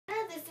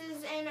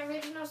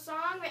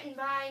song written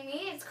by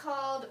me. It's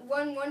called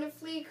One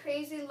Wonderfully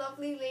Crazy,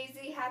 Lovely,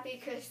 Lazy,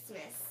 Happy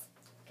Christmas.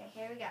 Okay,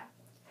 here we go.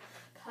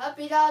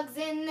 Puppy dogs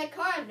in the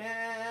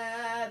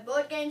corner,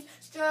 board games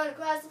strewn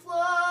across the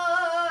floor,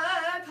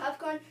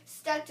 popcorn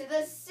stuck to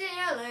the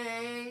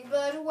ceiling,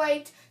 but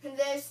wait,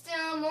 there's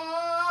still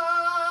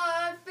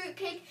more.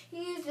 Fruitcake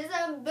used as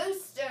a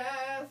booster,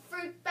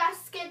 fruit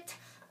basket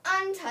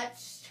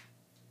untouched,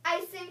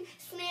 icing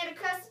smeared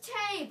across the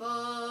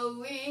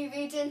table. We've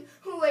eaten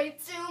way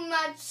too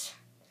much.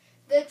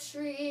 The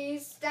tree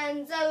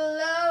stands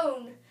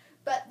alone,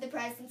 but the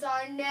presents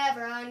are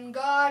never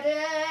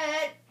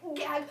unguarded.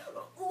 Gag,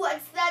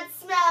 what's that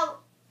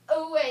smell?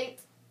 Oh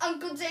wait,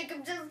 Uncle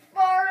Jacob just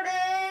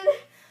farted.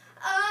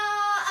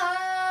 Oh,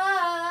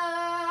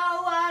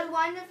 what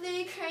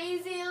wonderfully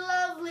crazy,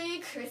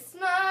 lovely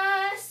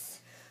Christmas.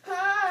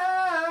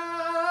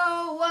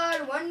 Oh,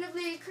 what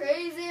wonderfully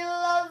crazy,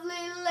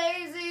 lovely,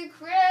 lazy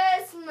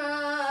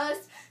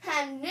Christmas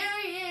and New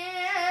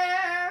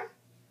Year.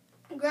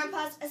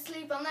 Grandpa's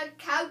asleep on the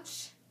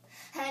couch,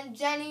 and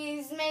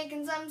Jenny's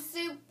making some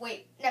soup.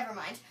 Wait, never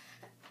mind.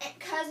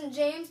 Cousin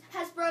James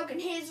has broken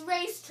his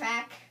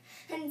racetrack,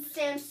 and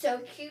Sam's so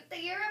cute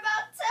that you're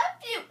about to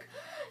puke.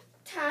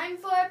 Time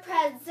for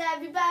presents,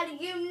 everybody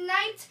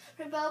unite.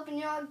 Rip open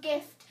your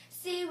gift,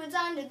 see what's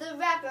under the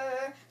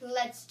wrapper.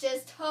 Let's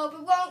just hope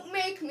it won't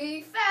make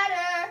me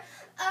fatter.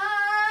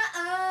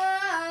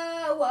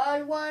 Oh,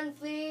 what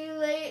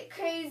wonderfully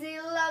crazy,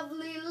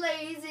 lovely,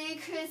 lazy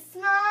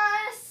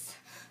Christmas.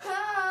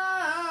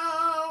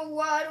 Oh,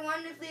 what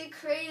wonderfully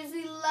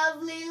crazy,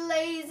 lovely,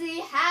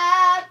 lazy,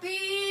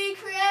 happy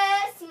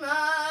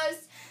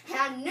Christmas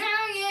and New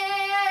Year.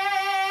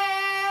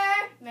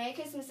 Merry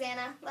Christmas,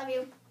 Santa. Love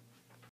you.